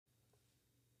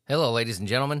Hello, ladies and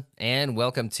gentlemen, and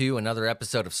welcome to another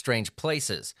episode of Strange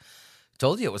Places.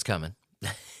 Told you it was coming.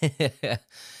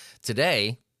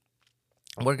 Today,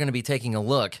 we're going to be taking a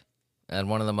look at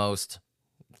one of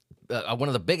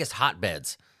the biggest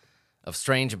hotbeds of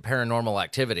strange and paranormal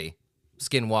activity,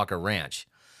 Skinwalker Ranch.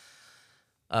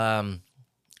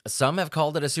 Some have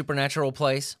called it a supernatural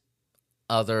place.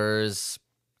 Others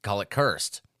call it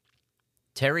cursed.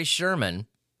 Terry Sherman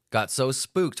got so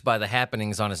spooked by the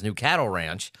happenings on his new cattle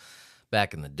ranch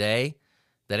back in the day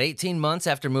that 18 months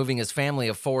after moving his family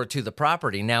of four to the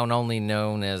property, now only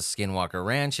known as Skinwalker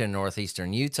Ranch in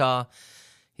northeastern Utah,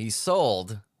 he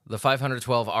sold the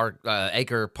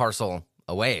 512-acre parcel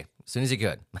away as soon as he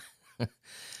could.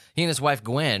 He and his wife,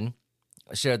 Gwen,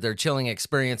 shared their chilling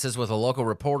experiences with a local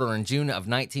reporter in June of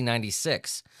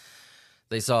 1996.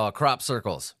 They saw crop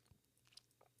circles,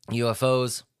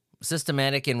 UFOs,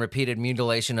 systematic and repeated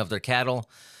mutilation of their cattle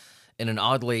in an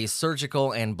oddly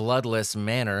surgical and bloodless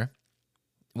manner.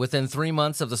 Within 3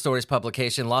 months of the story's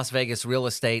publication, Las Vegas real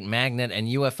estate magnate and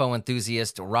UFO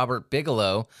enthusiast Robert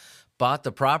Bigelow bought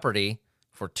the property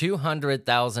for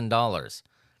 $200,000.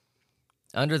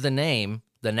 Under the name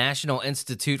the National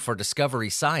Institute for Discovery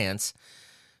Science,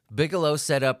 Bigelow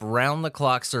set up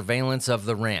round-the-clock surveillance of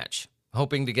the ranch,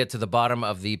 hoping to get to the bottom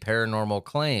of the paranormal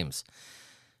claims.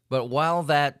 But while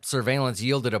that surveillance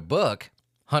yielded a book,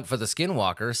 Hunt for the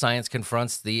Skinwalker, Science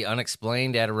Confronts the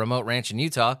Unexplained at a Remote Ranch in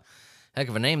Utah, heck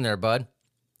of a name there, bud,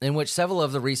 in which several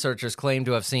of the researchers claimed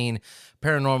to have seen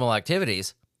paranormal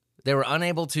activities, they were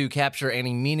unable to capture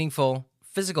any meaningful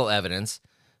physical evidence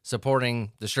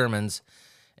supporting the Shermans'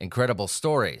 incredible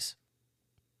stories.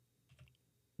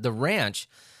 The ranch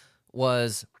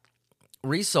was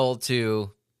resold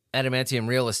to Adamantium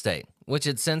Real Estate, which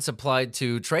had since applied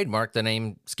to trademark the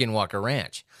name Skinwalker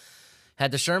Ranch.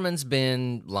 Had the Shermans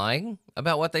been lying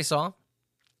about what they saw?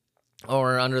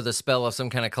 Or under the spell of some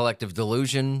kind of collective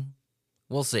delusion?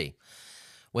 We'll see.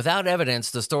 Without evidence,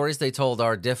 the stories they told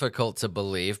are difficult to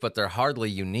believe, but they're hardly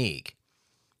unique.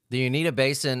 The Uinta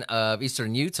Basin of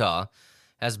eastern Utah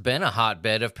has been a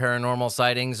hotbed of paranormal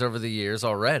sightings over the years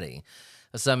already.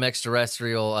 Some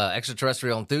extraterrestrial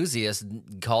enthusiasts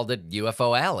called it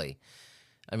UFO Alley.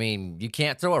 I mean, you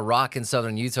can't throw a rock in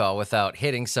southern Utah without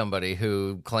hitting somebody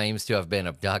who claims to have been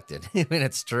abducted. I mean,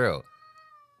 it's true.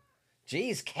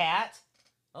 Jeez, cat.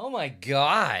 Oh my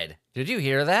God. Did you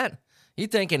hear that? You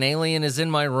think an alien is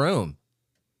in my room.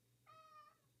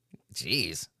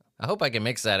 Jeez. I hope I can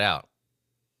mix that out.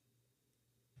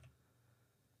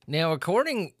 Now,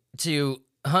 according to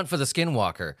Hunt for the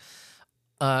Skinwalker,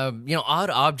 odd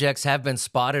objects have been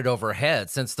spotted overhead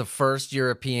since the first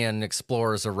European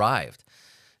explorers arrived.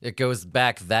 It goes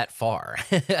back that far.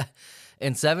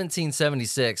 In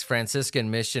 1776,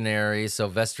 Franciscan missionary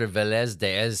Silvestre Velez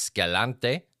de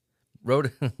Escalante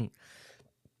wrote,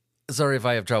 sorry if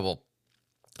I have trouble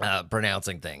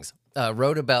pronouncing things,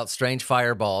 wrote about strange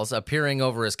fireballs appearing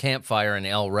over his campfire in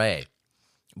El Rey.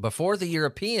 Before the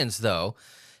Europeans, though,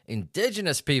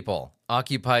 indigenous people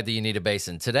occupied the Uinta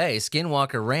Basin. Today,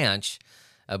 Skinwalker Ranch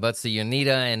abuts the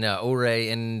Uinta and Ouray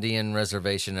Indian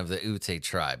Reservation of the Ute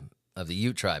tribe.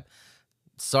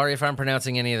 Sorry if I'm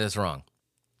pronouncing any of this wrong.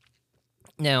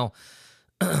 Now,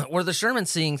 were the Shermans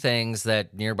seeing things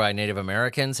that nearby Native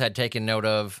Americans had taken note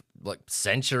of like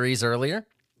centuries earlier?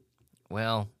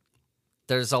 Well,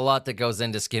 there's a lot that goes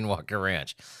into Skinwalker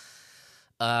Ranch.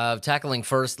 Tackling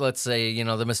first, let's say,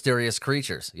 the mysterious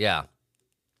creatures. Yeah.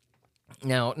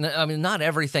 Now, I mean, not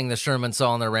everything the Shermans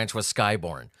saw on their ranch was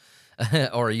skyborne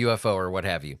or a UFO or what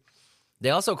have you. They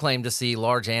also claimed to see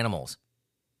large animals.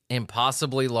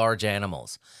 Impossibly large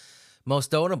animals.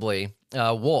 Most notably,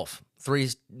 wolf, three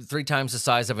times the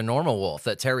size of a normal wolf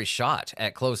that Terry shot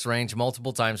at close range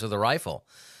multiple times with a rifle,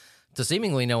 to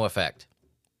seemingly no effect.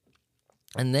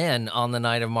 And then, on the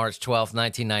night of March 12,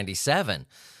 1997,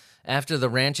 after the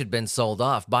ranch had been sold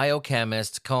off,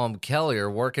 biochemist Colm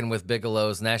Kelleher, working with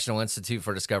Bigelow's National Institute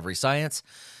for Discovery Science,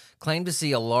 claimed to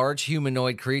see a large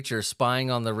humanoid creature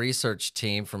spying on the research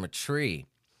team from a tree.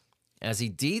 As he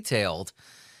detailed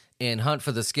in Hunt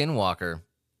for the Skinwalker,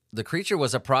 the creature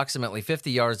was approximately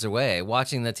 50 yards away,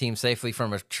 watching the team safely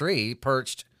from a tree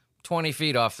perched 20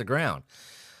 feet off the ground.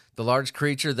 The large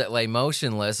creature that lay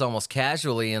motionless almost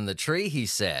casually in the tree, he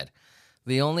said.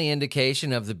 The only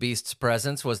indication of the beast's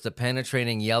presence was the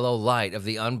penetrating yellow light of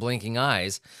the unblinking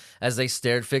eyes as they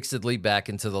stared fixedly back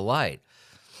into the light.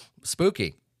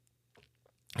 Spooky.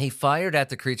 He fired at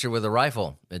the creature with a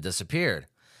rifle. It disappeared.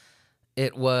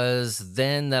 It was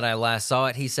then that I last saw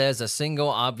it, he says, a single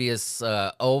obvious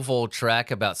oval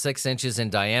track about 6 inches in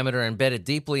diameter embedded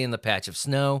deeply in the patch of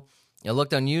snow. It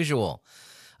looked unusual.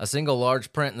 A single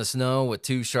large print in the snow with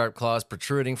two sharp claws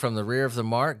protruding from the rear of the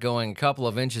mark, going a couple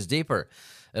of inches deeper.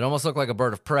 It almost looked like a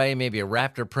bird of prey, maybe a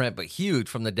raptor print, but huge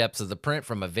from the depths of the print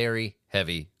from a very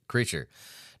heavy creature.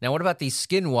 Now, what about the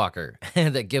skinwalker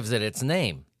that gives it its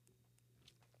name?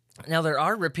 Now, there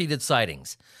are repeated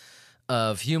sightings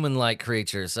of human-like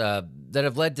creatures that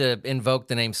have led to invoke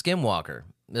the name skinwalker.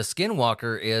 The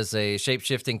skinwalker is a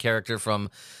shape-shifting character from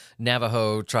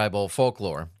Navajo tribal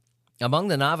folklore. Among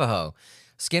the Navajo,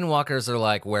 skinwalkers are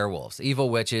like werewolves, evil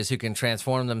witches who can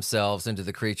transform themselves into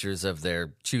the creatures of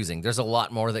their choosing. There's a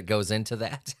lot more that goes into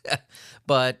that,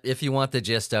 but if you want the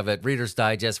gist of it, Reader's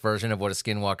Digest version of what a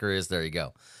skinwalker is, there you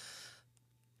go.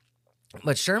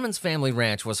 But Sherman's family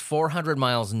ranch was 400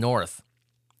 miles north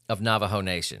of Navajo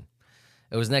Nation.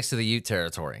 It was next to the Ute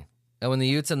territory. And when the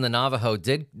Utes and the Navajo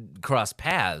did cross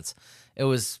paths, it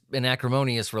was an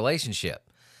acrimonious relationship.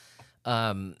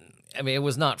 It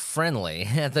was not friendly.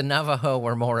 The Navajo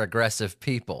were more aggressive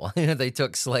people. They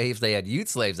took slaves. They had Ute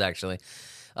slaves, actually.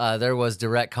 There was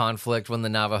direct conflict when the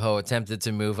Navajo attempted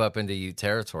to move up into Ute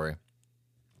territory.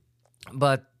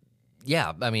 But,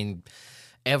 yeah,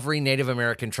 every Native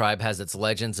American tribe has its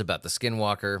legends about the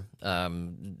skinwalker.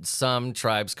 Some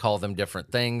tribes call them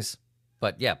different things.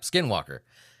 But, yeah, skinwalker.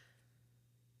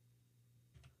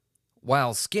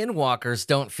 While skinwalkers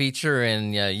don't feature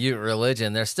in Ute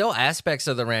religion, there's still aspects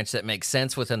of the ranch that make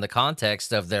sense within the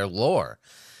context of their lore.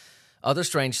 Other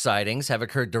strange sightings have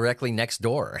occurred directly next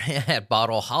door at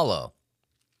Bottle Hollow,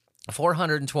 a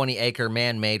 420-acre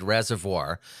man-made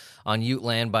reservoir on Ute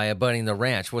land by abutting the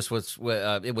ranch, which was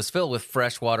it was filled with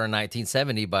fresh water in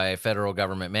 1970 by a federal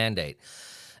government mandate.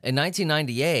 In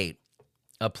 1998,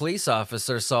 a police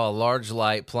officer saw a large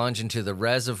light plunge into the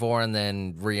reservoir and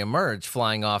then reemerge,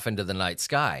 flying off into the night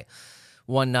sky.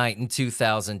 One night in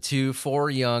 2002, 4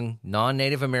 young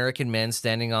non-Native American men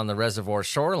standing on the reservoir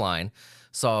shoreline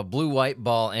saw a blue-white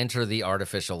ball enter the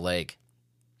artificial lake.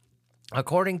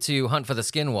 According to Hunt for the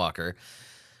Skinwalker,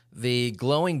 the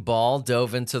glowing ball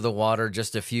dove into the water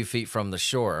just a few feet from the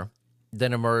shore,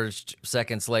 then emerged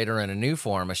seconds later in a new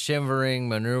form, a shivering,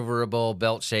 maneuverable,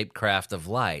 belt-shaped craft of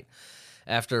light.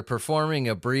 After performing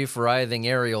a brief writhing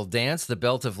aerial dance, the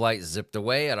belt of light zipped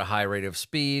away at a high rate of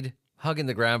speed, hugging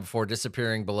the ground before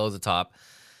disappearing below the top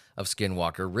of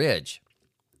Skinwalker Ridge.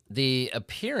 The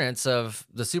appearance of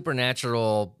the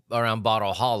supernatural around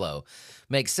Bottle Hollow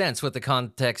makes sense with the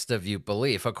context of Ute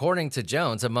belief. According to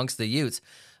Jones, amongst the Utes,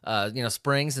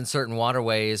 springs and certain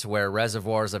waterways where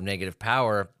reservoirs of negative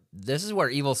power, this is where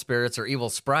evil spirits or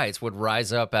evil sprites would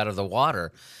rise up out of the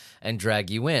water and drag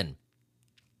you in.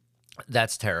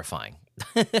 That's terrifying.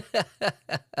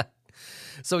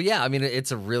 So yeah,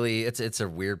 it's a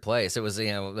weird place. It was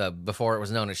before it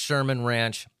was known as Sherman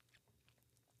Ranch,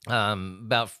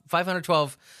 about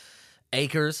 512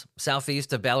 acres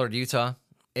southeast of Ballard, Utah.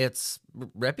 It's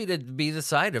reputed to be the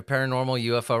site of paranormal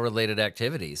UFO related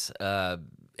activities.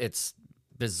 It's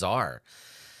bizarre.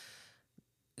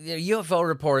 UFO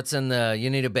reports in the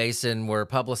Uinta Basin were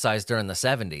publicized during the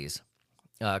 70s.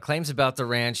 Claims about the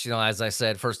ranch, as I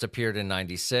said, first appeared in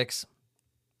 96.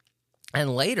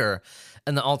 And later,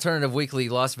 in the alternative weekly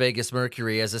Las Vegas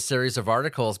Mercury, as a series of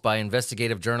articles by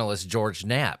investigative journalist George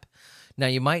Knapp. Now,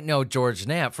 you might know George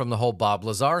Knapp from the whole Bob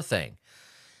Lazar thing.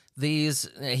 He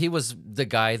was the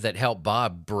guy that helped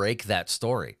Bob break that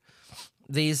story.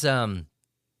 These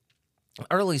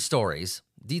early stories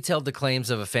detailed the claims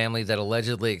of a family that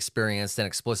allegedly experienced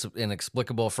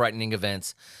inexplicable, frightening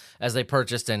events as they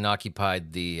purchased and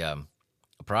occupied the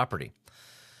property.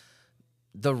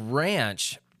 The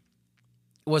ranch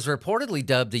was reportedly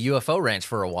dubbed the UFO Ranch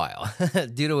for a while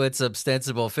due to its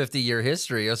ostensible 50-year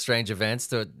history of strange events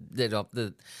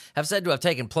that have said to have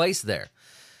taken place there.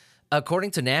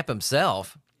 According to Knapp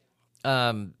himself,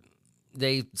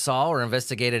 they saw or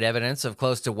investigated evidence of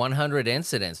close to 100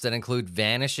 incidents that include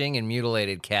vanishing and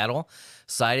mutilated cattle,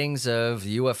 sightings of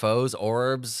UFOs,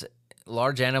 orbs,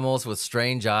 large animals with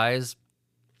strange eyes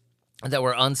that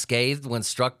were unscathed when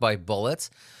struck by bullets,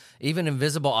 even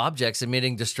invisible objects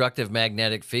emitting destructive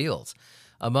magnetic fields.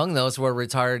 Among those were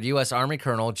retired U.S. Army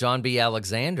Colonel John B.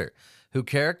 Alexander, who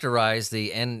characterized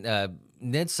the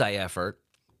NIDSI effort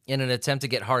in an attempt to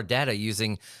get hard data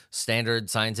using standard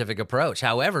scientific approach.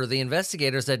 However, the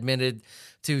investigators admitted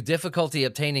to difficulty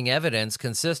obtaining evidence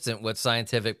consistent with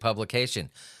scientific publication,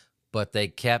 but they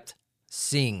kept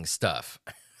seeing stuff.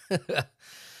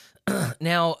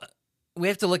 Now, we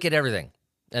have to look at everything,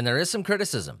 and there is some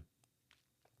criticism.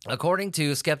 According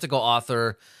to skeptical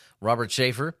author Robert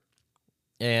Schaefer,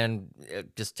 and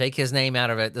just take his name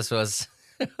out of it, this was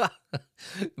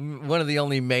one of the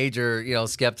only major,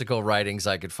 skeptical writings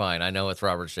I could find. I know it's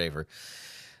Robert Schaefer.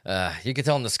 You can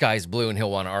tell him the sky's blue and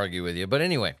he'll want to argue with you. But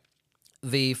anyway,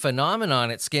 the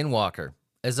phenomenon at Skinwalker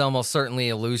is almost certainly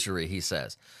illusory, he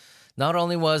says. Not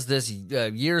only was this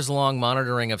years-long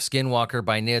monitoring of Skinwalker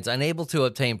by NIDS unable to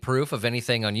obtain proof of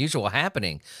anything unusual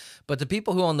happening, but the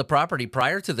people who owned the property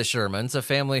prior to the Shermans, a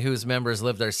family whose members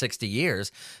lived there 60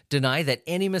 years, deny that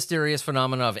any mysterious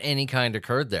phenomena of any kind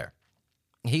occurred there.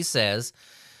 He says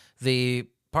the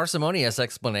parsimonious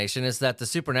explanation is that the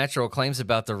supernatural claims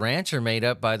about the ranch are made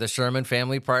up by the Sherman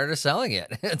family prior to selling it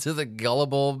to the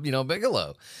gullible,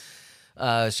 Bigelow.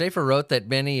 Schaefer wrote that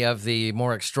many of the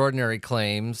more extraordinary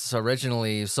claims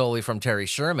originally solely from Terry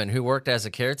Sherman, who worked as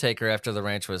a caretaker after the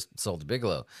ranch was sold to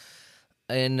Bigelow.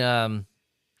 In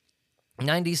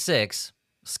 96,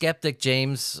 skeptic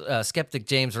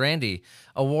James Randi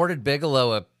awarded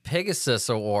Bigelow a Pegasus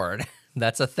Award.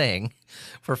 That's a thing,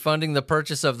 for funding the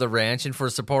purchase of the ranch and for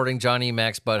supporting Johnny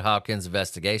Max Bud Hopkins'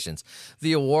 investigations.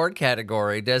 The award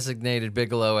category designated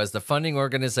Bigelow as the funding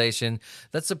organization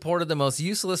that supported the most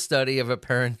useless study of a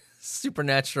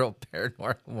supernatural,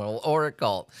 paranormal, or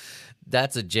occult.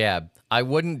 That's a jab. I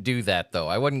wouldn't do that, though.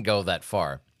 I wouldn't go that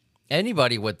far.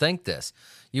 Anybody would think this.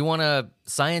 You want to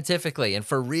scientifically and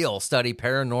for real study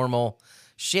paranormal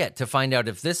shit to find out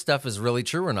if this stuff is really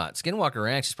true or not. Skinwalker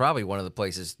Ranch is probably one of the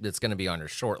places that's going to be on your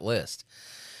short list.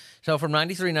 So from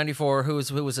 93, 94, who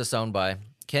was this owned by?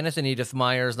 Kenneth and Edith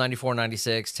Myers, 94,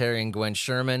 96, Terry and Gwen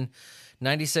Sherman,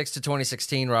 96 to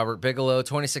 2016, Robert Bigelow,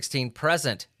 2016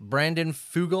 present, Brandon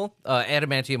Fugel,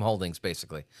 Adamantium Holdings,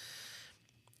 basically.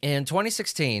 In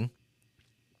 2016,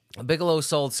 Bigelow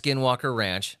sold Skinwalker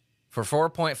Ranch for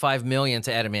 $4.5 million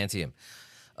to Adamantium,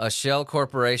 a shell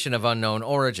corporation of unknown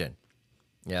origin.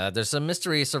 Yeah, there's some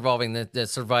mystery surrounding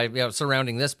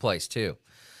this place, too.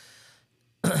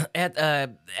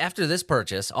 After this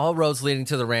purchase, all roads leading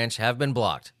to the ranch have been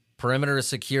blocked. Perimeter is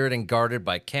secured and guarded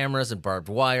by cameras and barbed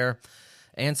wire,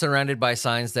 and surrounded by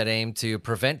signs that aim to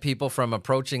prevent people from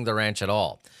approaching the ranch at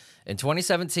all. In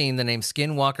 2017, the name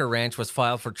Skinwalker Ranch was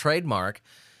filed for trademark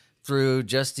through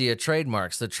Justia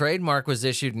Trademarks. The trademark was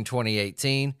issued in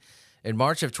 2018. In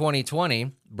March of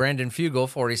 2020, Brandon Fugel,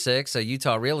 46, a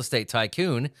Utah real estate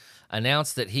tycoon,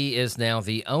 announced that he is now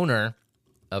the owner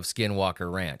of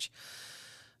Skinwalker Ranch.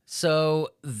 So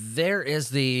there is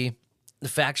the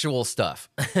factual stuff.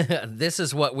 This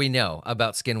is what we know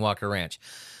about Skinwalker Ranch.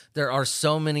 There are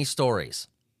so many stories.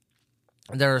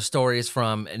 There are stories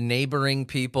from neighboring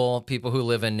people who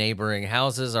live in neighboring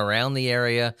houses around the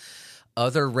area,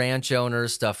 other ranch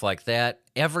owners, stuff like that.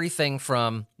 Everything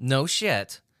from, no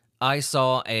shit, I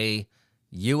saw a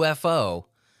UFO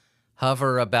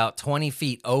hover about 20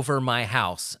 feet over my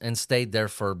house and stayed there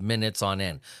for minutes on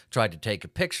end. Tried to take a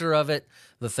picture of it.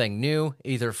 The thing knew,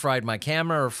 either fried my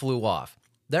camera or flew off.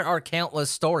 There are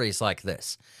countless stories like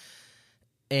this.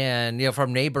 And,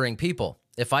 from neighboring people.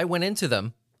 If I went into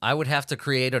them, I would have to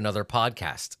create another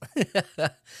podcast.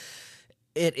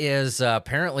 It is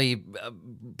apparently a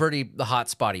pretty hot,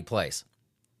 spotty place.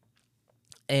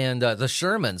 And the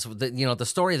Shermans, the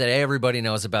story that everybody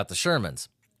knows about the Shermans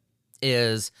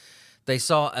is they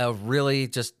saw a really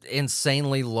just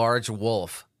insanely large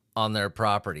wolf on their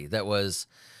property that was,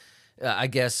 I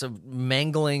guess,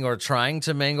 mangling or trying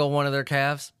to mangle one of their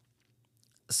calves.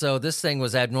 So this thing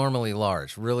was abnormally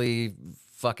large, really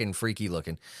fucking freaky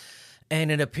looking.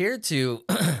 And it appeared to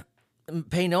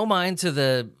pay no mind to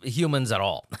the humans at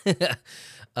all.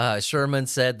 Sherman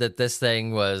said that this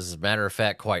thing was, matter of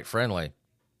fact, quite friendly.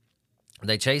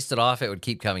 They chased it off. It would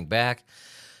keep coming back.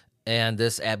 And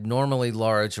this abnormally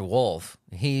large wolf,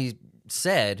 he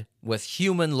said, with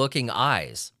human-looking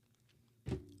eyes,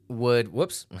 would,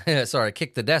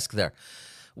 kick the desk there,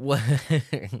 would,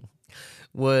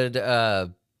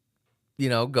 go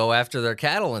after their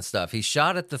cattle and stuff. He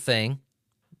shot at the thing.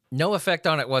 No effect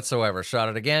on it whatsoever. Shot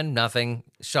it again, nothing.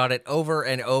 Shot it over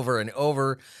and over and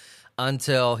over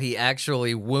until he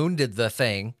actually wounded the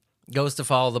thing. Goes to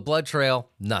follow the blood trail,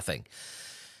 nothing.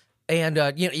 And,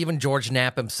 even George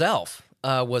Knapp himself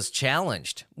was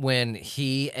challenged when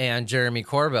he and Jeremy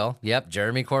Corbell,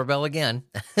 Jeremy Corbell again,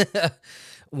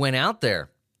 went out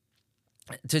there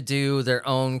to do their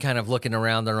own kind of looking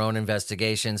around, their own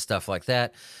investigation, stuff like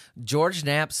that. George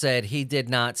Knapp said he did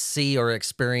not see or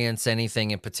experience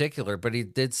anything in particular, but he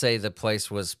did say the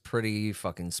place was pretty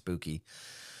fucking spooky.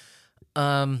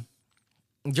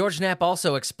 George Knapp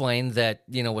also explained that,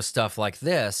 with stuff like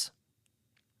this,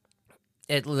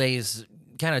 it lays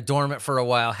kind of dormant for a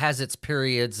while, has its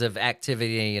periods of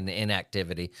activity and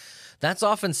inactivity. That's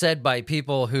often said by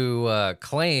people who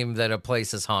claim that a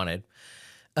place is haunted.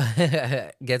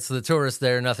 Gets the tourists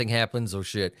there, nothing happens, oh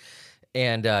shit.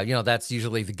 And, that's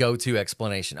usually the go-to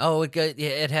explanation. Oh,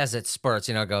 it has its spurts,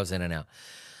 it goes in and out.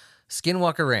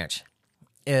 Skinwalker Ranch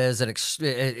is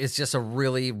it's just a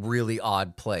really, really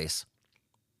odd place.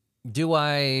 Do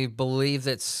I believe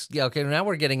that's, okay, now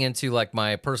we're getting into like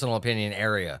my personal opinion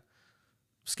area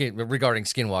regarding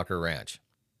Skinwalker Ranch.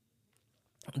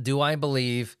 Do I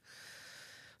believe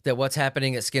that what's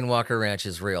happening at Skinwalker Ranch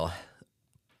is real?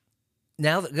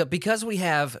 Now, because we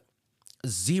have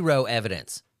zero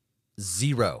evidence,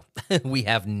 we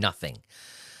have nothing.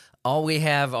 All we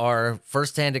have are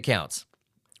firsthand accounts.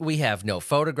 We have no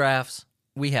photographs.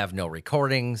 We have no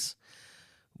recordings.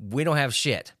 We don't have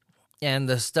shit. And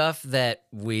the stuff that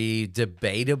we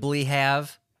debatably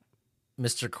have,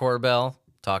 Mr. Corbell,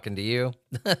 talking to you,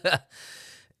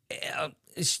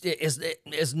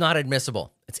 is not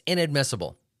admissible. It's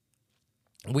inadmissible.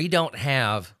 We don't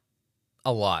have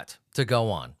a lot to go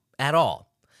on at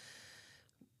all.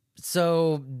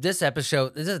 So this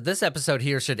episode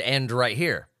here should end right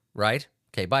here, right?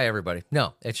 Okay, bye everybody.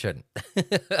 No, it shouldn't.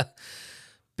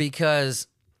 Because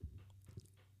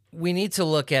we need to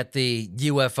look at the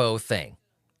UFO thing,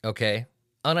 okay?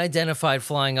 Unidentified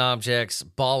flying objects,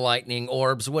 ball lightning,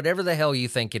 orbs, whatever the hell you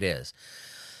think it is.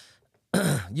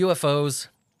 UFOs,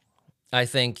 I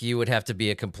think you would have to be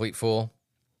a complete fool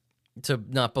to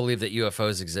not believe that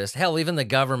UFOs exist. Hell, even the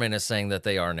government is saying that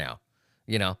they are now.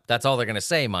 That's all they're going to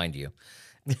say, mind you.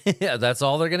 That's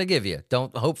all they're going to give you.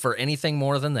 Don't hope for anything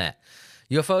more than that.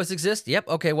 UFOs exist? Yep.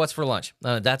 Okay, what's for lunch?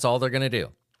 That's all they're going to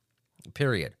do.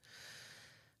 Period.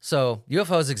 So,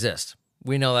 UFOs exist.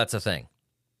 We know that's a thing.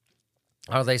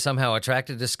 Are they somehow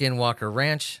attracted to Skinwalker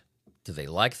Ranch? Do they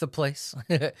like the place?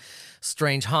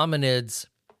 Strange hominids,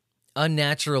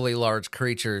 unnaturally large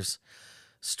creatures,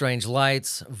 strange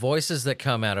lights, voices that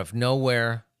come out of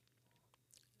nowhere.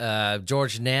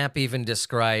 George Knapp even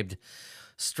described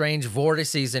strange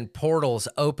vortices and portals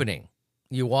opening.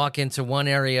 You walk into one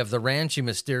area of the ranch, you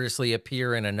mysteriously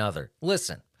appear in another.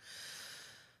 Listen,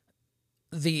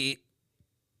 I'm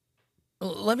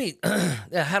going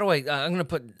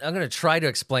to try to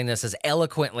explain this as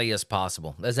eloquently as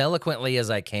possible, as eloquently as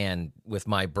I can with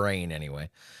my brain anyway.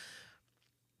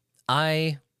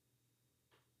 I'm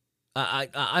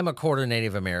a quarter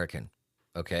Native American,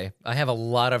 okay? I have a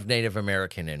lot of Native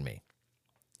American in me,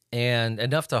 and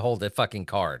enough to hold a fucking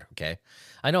card, okay?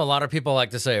 I know a lot of people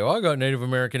like to say, oh, I got Native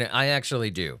American. I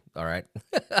actually do, all right?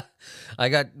 I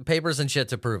got papers and shit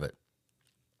to prove it.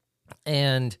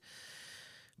 And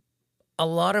a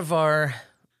lot of our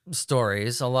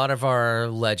stories, a lot of our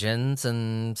legends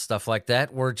and stuff like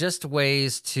that were just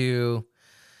ways to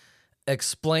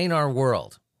explain our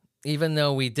world, even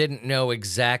though we didn't know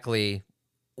exactly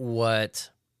what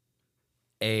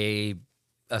a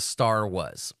star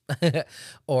was,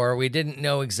 or we didn't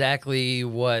know exactly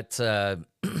what, how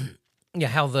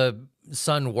the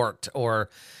sun worked, or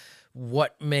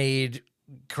what made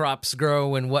crops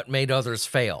grow and what made others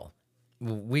fail.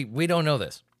 We don't know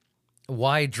this.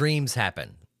 Why dreams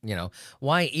happen,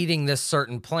 why eating this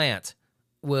certain plant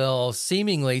will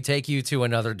seemingly take you to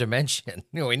another dimension.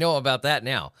 We know about that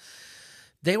now.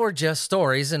 They were just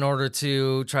stories in order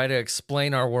to try to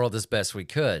explain our world as best we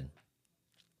could.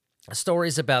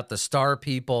 Stories about the star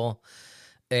people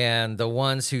and the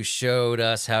ones who showed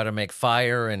us how to make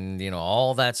fire and,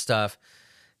 all that stuff.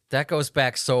 That goes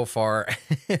back so far.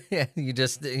 You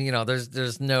just,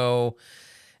 there's no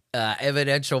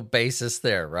evidential basis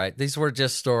there, right? These were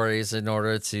just stories in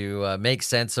order to make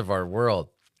sense of our world.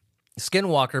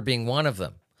 Skinwalker being one of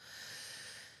them.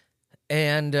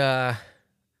 And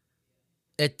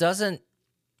it doesn't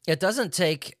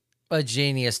take a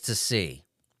genius to see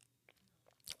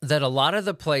that a lot of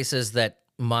the places that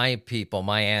my people,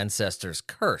 my ancestors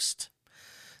cursed,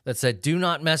 that said, do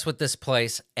not mess with this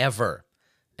place ever.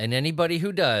 And anybody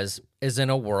who does is in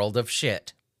a world of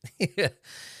shit.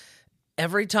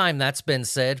 Every time that's been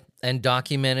said and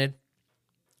documented,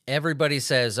 everybody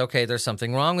says, okay, there's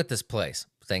something wrong with this place.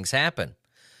 Things happen.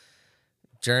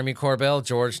 Jeremy Corbell,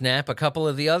 George Knapp, a couple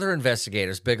of the other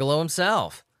investigators, Bigelow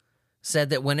himself, said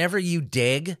that whenever you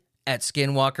dig at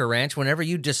Skinwalker Ranch, whenever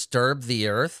you disturb the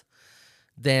earth,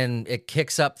 then it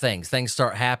kicks up things. Things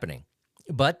start happening.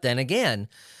 But then again,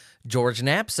 George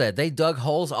Knapp said they dug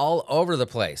holes all over the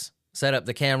place, set up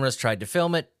the cameras, tried to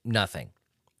film it, nothing.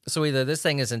 So either this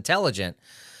thing is intelligent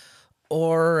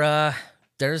or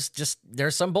there's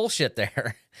some bullshit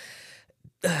there.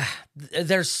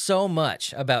 There's so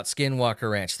much about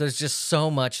Skinwalker Ranch. There's just so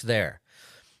much there.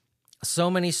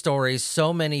 So many stories,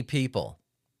 so many people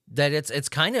that it's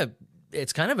kind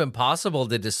of impossible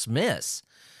to dismiss.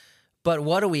 But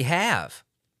what do we have?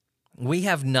 We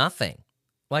have nothing.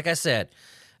 Like I said,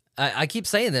 I keep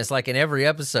saying this like in every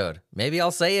episode. Maybe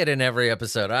I'll say it in every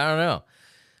episode. I don't know.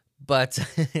 But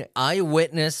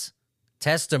eyewitness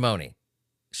testimony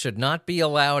should not be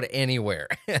allowed anywhere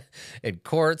in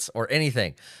courts or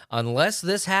anything. Unless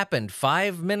this happened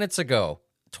 5 minutes ago,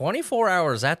 24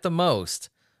 hours at the most,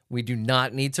 we do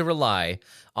not need to rely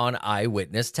on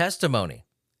eyewitness testimony.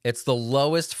 It's the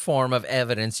lowest form of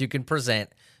evidence you can present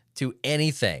to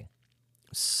anything.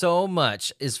 So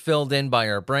much is filled in by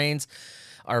our brains.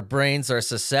 Our brains are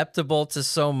susceptible to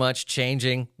so much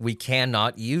changing, we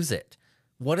cannot use it.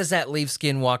 What does that leave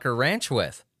Skinwalker Ranch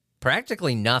with?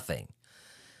 Practically nothing.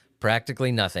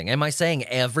 Practically nothing. Am I saying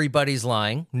everybody's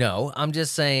lying? No, I'm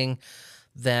just saying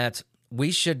that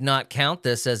we should not count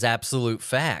this as absolute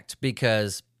fact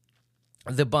because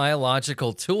the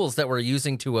biological tools that we're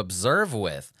using to observe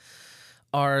with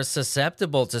are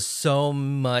susceptible to so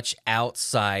much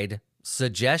outside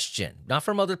suggestion. Not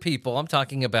from other people. I'm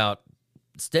talking about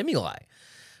stimuli.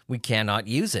 We cannot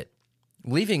use it,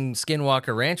 leaving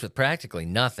Skinwalker Ranch with practically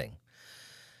nothing.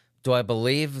 Do I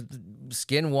believe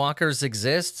skinwalkers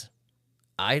exist?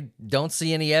 I don't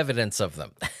see any evidence of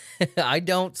them. I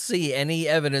don't see any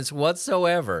evidence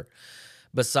whatsoever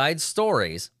besides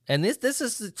stories. And this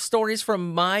is stories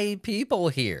from my people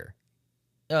here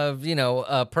of,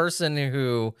 a person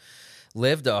who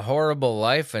lived a horrible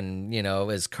life and,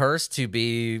 is cursed to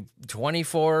be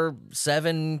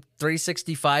 24/7,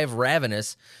 365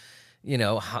 ravenous,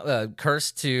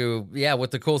 cursed to,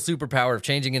 with the cool superpower of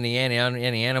changing into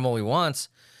any animal he wants.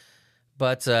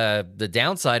 But the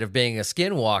downside of being a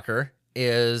skinwalker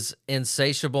is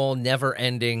insatiable,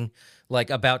 never-ending, like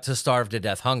about to starve to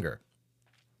death hunger.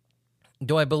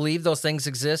 Do I believe those things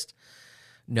exist?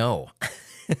 No.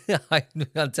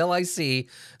 Until I see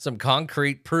some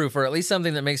concrete proof, or at least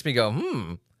something that makes me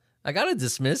go, I gotta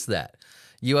dismiss that.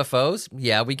 UFOs?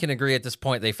 Yeah, we can agree at this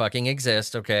point they fucking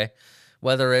exist, okay?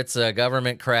 Whether it's a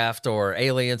government craft or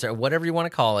aliens or whatever you want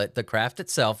to call it, the craft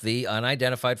itself, the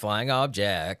unidentified flying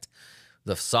object,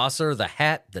 the saucer, the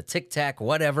hat, the tic-tac,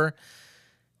 whatever,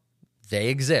 they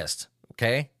exist,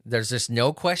 okay? There's just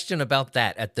no question about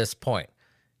that at this point.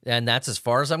 And that's as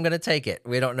far as I'm going to take it.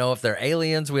 We don't know if they're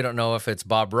aliens. We don't know if it's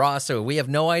Bob Ross. So we have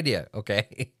no idea,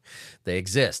 okay? They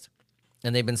exist.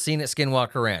 And they've been seen at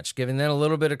Skinwalker Ranch. Giving them a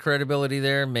little bit of credibility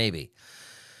there, maybe.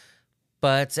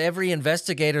 But every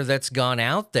investigator that's gone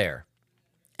out there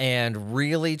and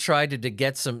really tried to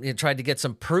get some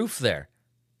proof there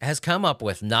has come up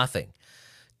with nothing.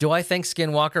 Do I think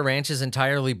Skinwalker Ranch is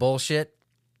entirely bullshit?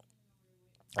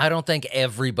 I don't think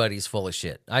everybody's full of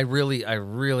shit. I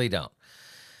really don't.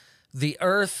 The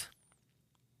Earth,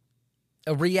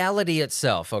 a reality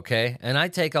itself, okay? And I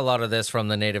take a lot of this from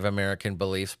the Native American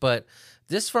beliefs, but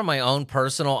this from my own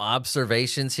personal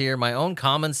observations here, my own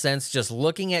common sense, just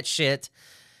looking at shit,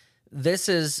 this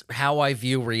is how I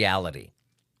view reality.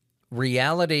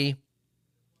 Reality,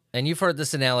 and you've heard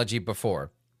this analogy before,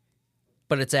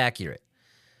 but it's accurate.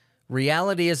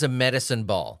 Reality is a medicine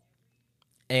ball,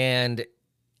 and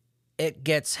it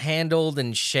gets handled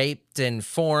and shaped and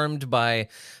formed by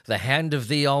the hand of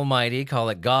the Almighty. Call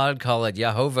it God, call it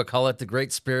Jehovah, call it the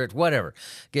Great Spirit, whatever.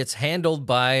 Gets handled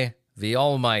by the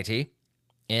Almighty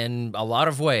in a lot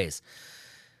of ways.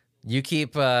 You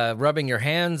keep rubbing your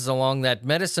hands along that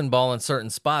medicine ball in certain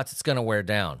spots, it's going to wear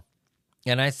down.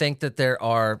 And I think that there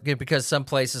are, because some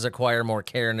places acquire more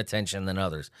care and attention than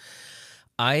others,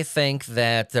 I think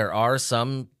that there are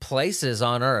some places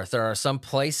on Earth, there are some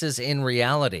places in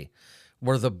reality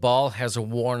where the ball has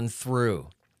worn through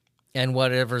and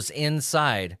whatever's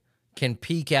inside can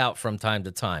peek out from time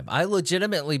to time. I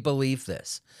legitimately believe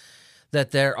this,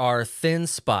 that there are thin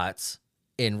spots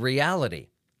in reality.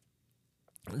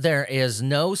 There is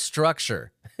no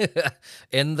structure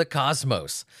in the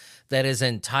cosmos that is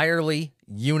entirely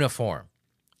uniform.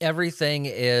 Everything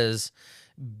is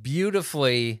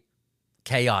beautifully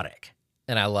chaotic,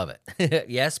 and I love it.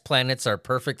 Yes, planets are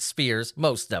perfect spheres,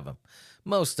 most of them.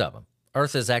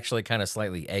 Earth is actually kind of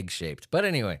slightly egg-shaped, but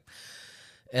anyway,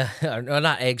 no,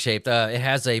 not egg-shaped. It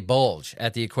has a bulge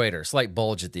at the equator, slight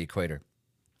bulge at the equator.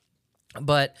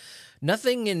 But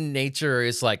nothing in nature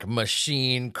is like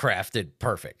machine crafted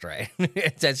perfect, right?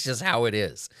 That's just how it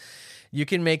is. You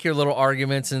can make your little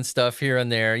arguments and stuff here and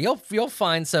there. You'll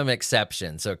find some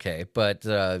exceptions, okay? But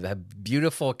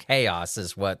beautiful chaos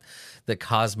is what the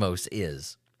cosmos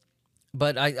is.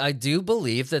 But I do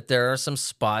believe that there are some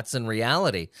spots in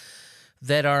reality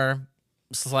that are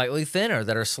slightly thinner,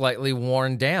 that are slightly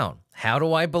worn down. How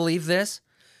do I believe this?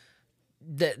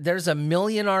 There's a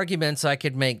million arguments I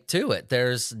could make to it.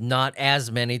 There's not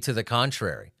as many to the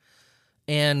contrary.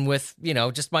 And with,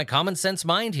 just my common sense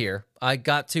mind here, I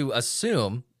got to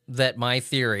assume that my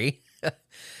theory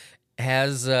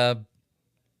has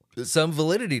some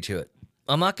validity to it.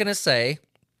 I'm not going to say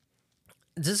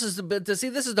this is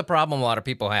the problem a lot of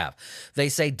people have. They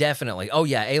say definitely, oh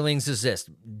yeah, aliens exist.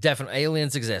 Definitely,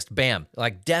 aliens exist. Bam,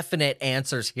 like definite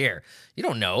answers here. You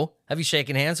don't know. Have you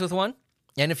shaken hands with one?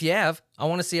 And if you have, I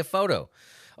want to see a photo.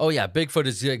 Oh yeah, Bigfoot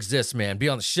exists, man.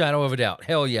 Beyond the shadow of a doubt.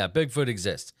 Hell yeah, Bigfoot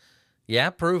exists. Yeah,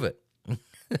 prove it.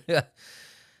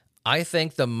 I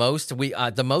think the most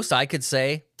I could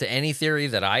say to any theory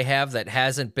that I have that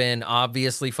hasn't been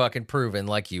obviously fucking proven,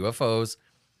 like UFOs,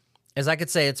 is I could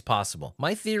say it's possible.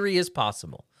 My theory is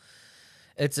possible.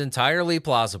 It's entirely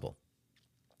plausible.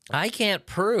 I can't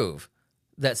prove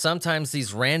that sometimes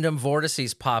these random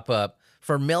vortices pop up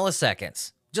for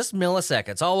milliseconds, just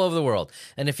milliseconds all over the world.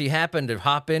 And if you happen to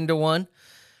hop into one,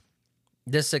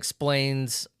 this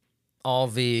explains all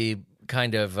the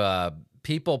kind of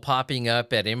people popping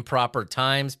up at improper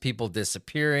times, people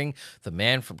disappearing, the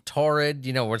man from Torrid,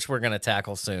 which we're going to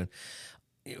tackle soon.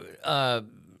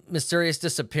 Mysterious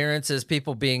disappearances,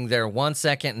 people being there 1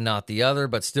 second and not the other,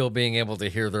 but still being able to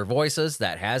hear their voices.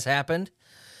 That has happened.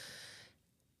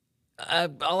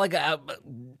 That's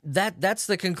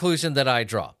the conclusion that I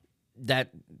draw.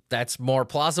 That's more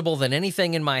plausible than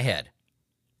anything in my head.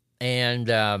 And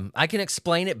I can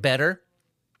explain it better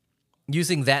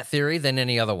using that theory than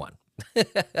any other one.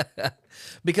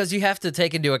 Because you have to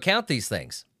take into account these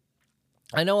things.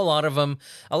 I know a lot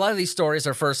of these stories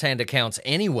are firsthand accounts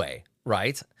anyway,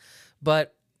 right?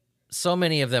 But so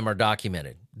many of them are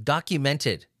documented,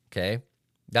 okay?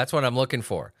 That's what I'm looking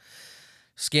for.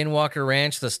 Skinwalker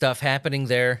Ranch, the stuff happening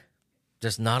there,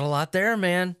 just not a lot there,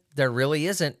 man. There really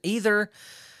isn't. Either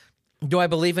do I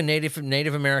believe in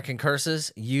Native American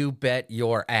curses? You bet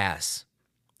your ass.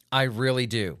 I really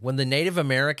do. When the Native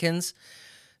Americans,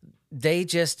 they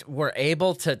just were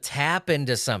able to tap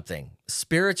into something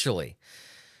spiritually.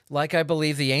 Like I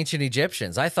believe the ancient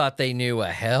Egyptians. I thought they knew a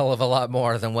hell of a lot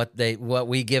more than what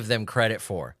we give them credit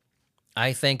for.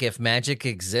 I think if magic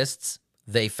exists,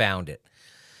 they found it.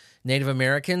 Native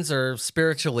Americans are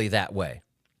spiritually that way.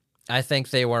 I think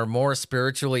they were more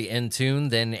spiritually in tune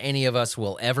than any of us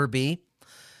will ever be.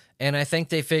 And I think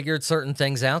they figured certain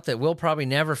things out that we'll probably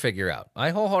never figure out. I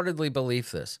wholeheartedly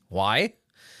believe this. Why?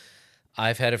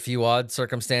 I've had a few odd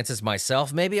circumstances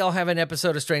myself. Maybe I'll have an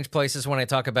episode of Strange Places when I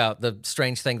talk about the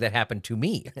strange thing that happened to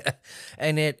me.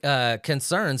 And it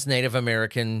concerns Native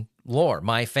American lore,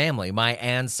 my family, my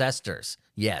ancestors.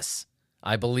 Yes,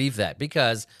 I believe that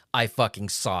because I fucking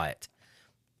saw it.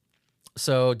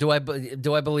 So do I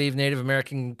believe Native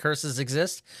American curses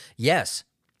exist? Yes,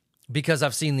 because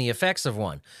I've seen the effects of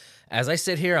one. As I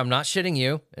sit here, I'm not shitting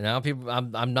you.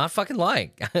 I'm not fucking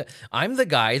lying. I'm the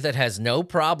guy that has no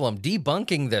problem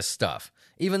debunking this stuff,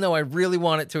 even though I really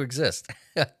want it to exist.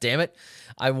 Damn it.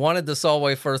 I wanted the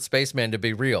Solway First Spaceman to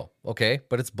be real, okay?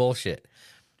 But it's bullshit.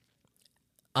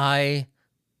 I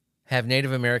have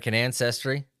Native American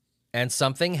ancestry, and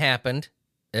something happened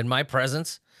in my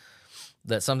presence,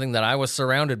 something that I was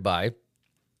surrounded by,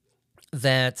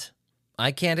 that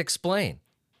I can't explain.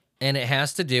 And it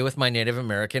has to do with my Native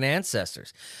American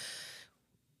ancestors.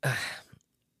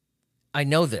 I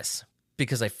know this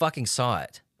because I fucking saw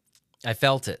it. I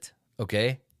felt it,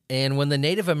 okay? And when the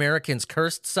Native Americans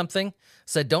cursed something,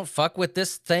 said, don't fuck with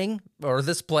this thing or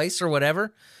this place or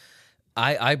whatever,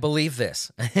 I believe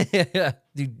this.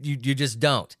 You just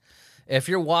don't. If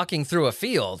you're walking through a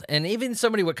field, and even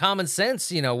somebody with common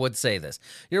sense, would say this.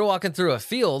 You're walking through a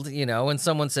field, and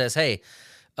someone says, hey,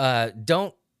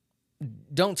 don't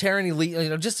tear any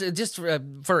leaves, just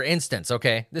for instance,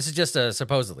 okay? This is just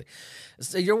supposedly.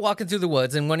 So you're walking through the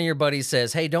woods, and one of your buddies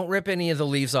says, hey, don't rip any of the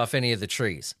leaves off any of the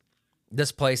trees.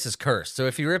 This place is cursed. So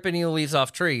if you rip any of the leaves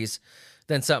off trees,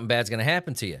 then something bad's going to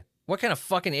happen to you. What kind of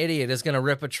fucking idiot is going to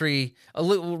rip a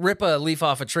leaf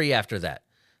off a tree after that?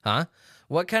 Huh?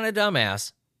 What kind of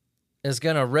dumbass is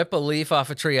going to rip a leaf off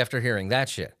a tree after hearing that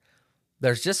shit?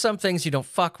 There's just some things you don't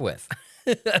fuck with.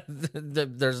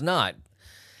 There's not.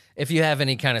 If you have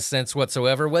any kind of sense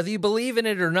whatsoever, whether you believe in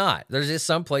it or not, there's just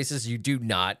some places you do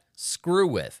not screw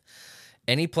with.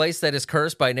 Any place that is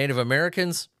cursed by Native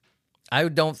Americans, I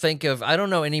don't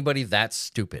know anybody that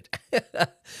stupid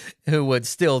who would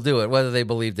still do it, whether they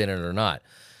believed in it or not.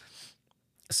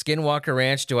 Skinwalker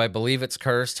Ranch, do I believe it's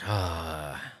cursed?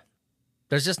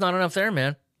 There's just not enough there,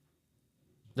 man.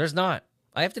 There's not.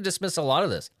 I have to dismiss a lot of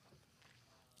this.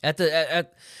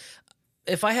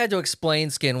 If I had to explain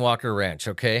Skinwalker Ranch,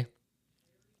 okay,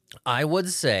 I would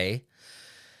say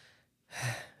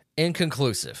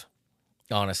inconclusive,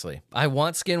 honestly. I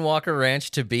want Skinwalker Ranch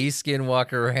to be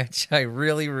Skinwalker Ranch. I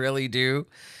really, really do.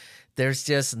 There's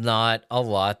just not a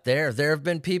lot there. There have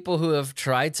been people who have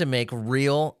tried to make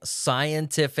real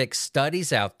scientific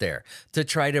studies out there to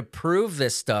try to prove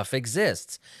this stuff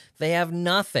exists. They have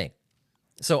nothing.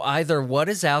 So either what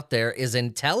is out there is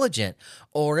intelligent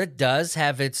or it does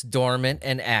have its dormant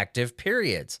and active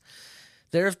periods.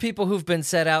 There are people who've been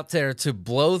set out there to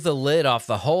blow the lid off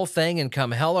the whole thing, and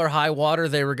come hell or high water,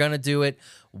 they were going to do it,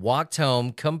 walked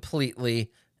home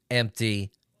completely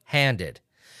empty-handed.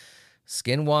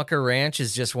 Skinwalker Ranch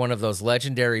is just one of those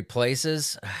legendary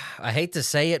places. I hate to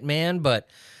say it, man, but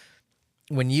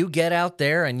when you get out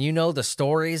there and you know the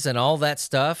stories and all that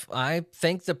stuff, I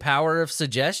think the power of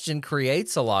suggestion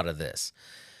creates a lot of this.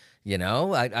 You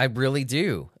know, I really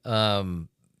do.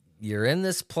 You're in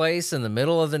this place in the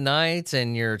middle of the night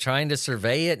and you're trying to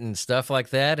survey it and stuff like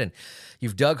that. And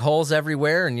you've dug holes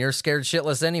everywhere and you're scared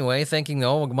shitless anyway, thinking,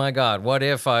 oh my God, what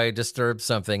if I disturb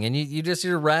something? And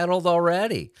you're rattled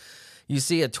already. You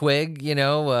see a twig,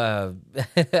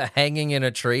 hanging in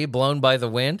a tree, blown by the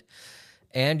wind,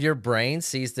 and your brain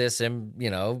sees this,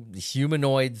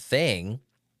 humanoid thing.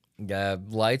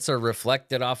 Lights are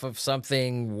reflected off of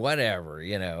something, whatever,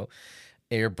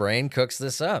 Your brain cooks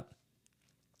this up.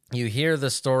 You hear the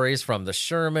stories from the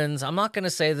Shermans. I'm not going to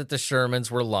say that the Shermans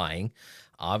were lying.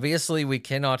 Obviously, we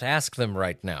cannot ask them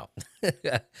right now.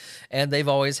 And they've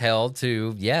always held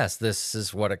to, yes, this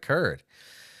is what occurred.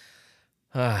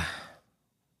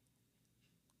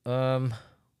 Trying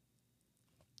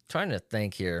to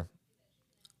think here.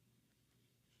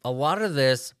 A lot of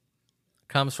this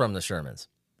comes from the Shermans.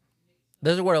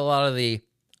 This is where a lot of the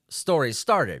stories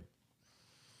started.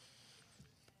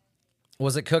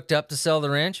 Was it cooked up to sell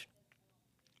the ranch?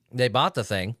 They bought the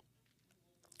thing.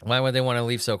 Why would they want to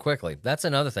leave so quickly? That's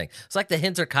another thing. It's like the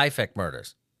Hinterkaifeck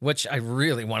murders, which I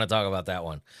really want to talk about that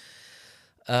one.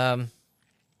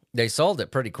 They sold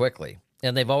it pretty quickly,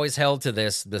 and they've always held to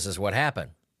this is what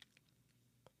happened.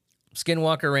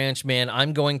 Skinwalker Ranch, man,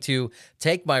 I'm going to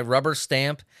take my rubber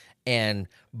stamp and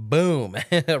boom,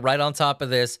 right on top of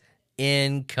this,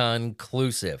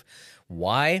 inconclusive.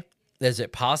 Why? Is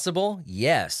it possible?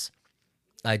 Yes.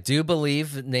 I do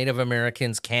believe Native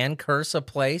Americans can curse a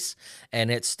place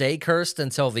and it stay cursed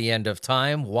until the end of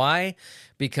time. Why?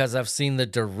 Because I've seen the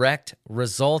direct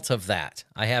result of that.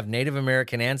 I have Native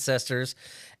American ancestors,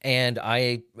 and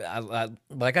I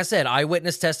like I said,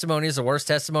 eyewitness testimony is the worst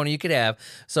testimony you could have.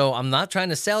 So I'm not trying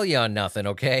to sell you on nothing,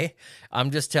 okay?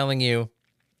 I'm just telling you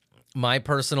my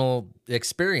personal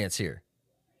experience here.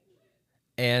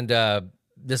 And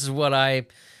this is what I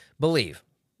believe,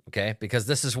 okay? Because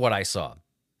this is what I saw.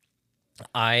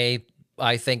 I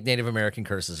think Native American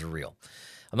curses are real.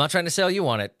 I'm not trying to sell you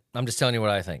on it. I'm just telling you what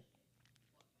I think.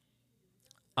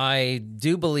 I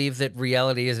do believe that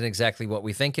reality isn't exactly what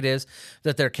we think it is,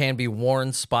 that there can be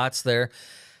worn spots there.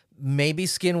 Maybe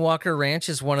Skinwalker Ranch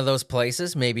is one of those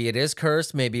places. Maybe it is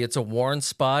cursed. Maybe it's a worn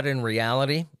spot in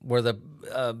reality where the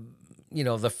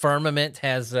firmament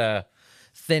has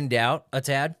thinned out a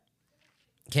tad.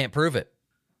 Can't prove it.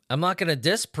 I'm not going to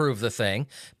disprove the thing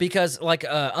because,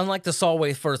 unlike the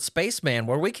Solway Firth Spaceman,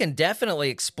 where we can definitely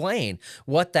explain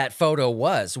what that photo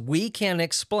was, we can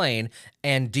explain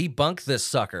and debunk this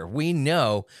sucker. We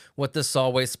know what the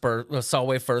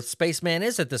Solway Firth Spaceman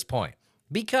is at this point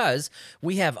because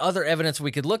we have other evidence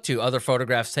we could look to, other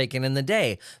photographs taken in the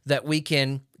day that we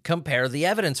can compare the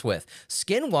evidence with.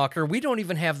 Skinwalker, we don't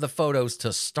even have the photos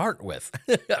to start with,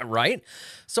 right?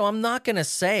 So I'm not going to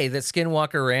say that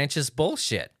Skinwalker Ranch is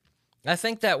bullshit. I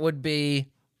think that would be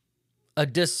a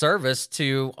disservice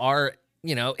to our,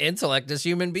 intellect as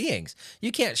human beings.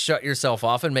 You can't shut yourself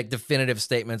off and make definitive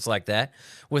statements like that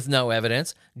with no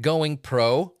evidence, going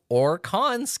pro or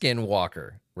con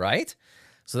Skinwalker, right?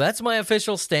 So that's my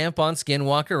official stamp on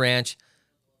Skinwalker Ranch.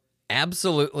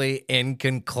 Absolutely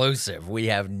inconclusive. We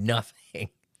have nothing.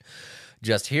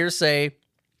 Just hearsay,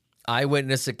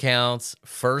 eyewitness accounts,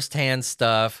 firsthand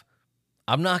stuff.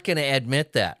 I'm not going to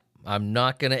admit that. I'm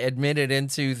not going to admit it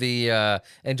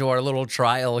into our little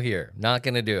trial here. Not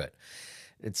going to do it.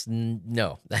 It's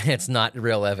not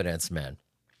real evidence, man.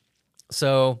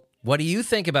 So what do you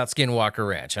think about Skinwalker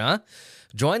Ranch, huh?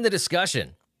 Join the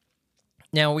discussion.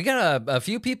 Now, we got a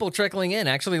few people trickling in,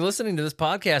 actually listening to this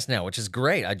podcast now, which is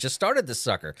great. I just started this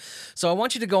sucker. So I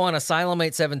want you to go on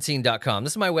asylum817.com.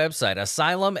 This is my website,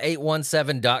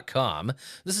 asylum817.com.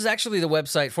 This is actually the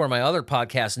website for my other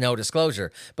podcast, No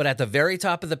Disclosure. But at the very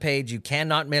top of the page, you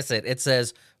cannot miss it. It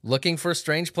says, looking for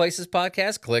Strange Places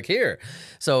podcast? Click here.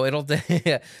 So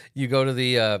you go to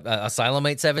the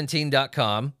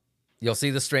asylum817.com. You'll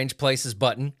see the Strange Places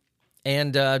button.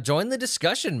 And join the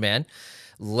discussion, man.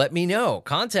 let me know.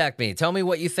 Contact me. Tell me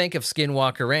what you think of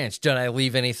Skinwalker Ranch. Did I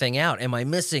leave anything out? Am I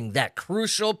missing that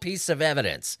crucial piece of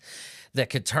evidence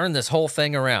that could turn this whole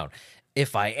thing around?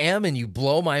 If I am and you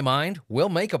blow my mind, we'll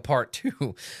make a part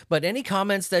 2. But any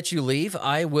comments that you leave,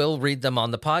 I will read them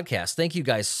on the podcast. Thank you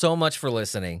guys so much for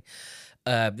listening.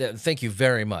 Thank you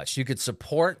very much. You could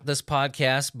support this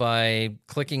podcast by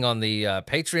clicking on the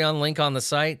Patreon link on the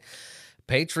site.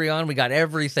 Patreon, we got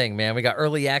everything, man. We got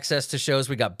early access to shows.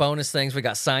 We got bonus things. We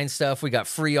got signed stuff. We got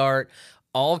free art.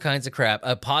 All kinds of crap.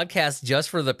 A podcast just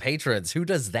for the patrons. Who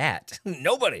does that?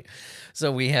 Nobody.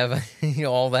 So we have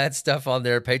all that stuff on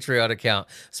their Patreon account.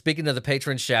 Speaking of the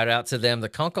patrons, shout out to them. The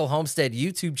Kunkel Homestead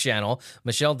YouTube channel.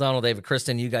 Michelle, Donald, David,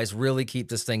 Kristen, you guys really keep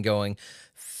this thing going.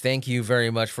 Thank you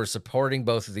very much for supporting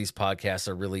both of these podcasts.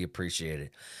 I really appreciate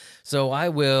it. So I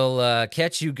will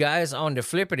catch you guys on the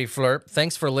flippity flirp.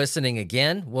 Thanks for listening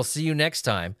again. We'll see you next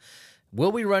time.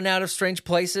 Will we run out of strange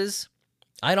places?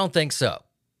 I don't think so.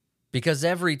 Because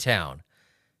every town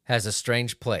has a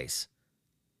strange place.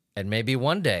 And maybe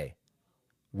one day,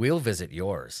 we'll visit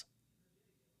yours.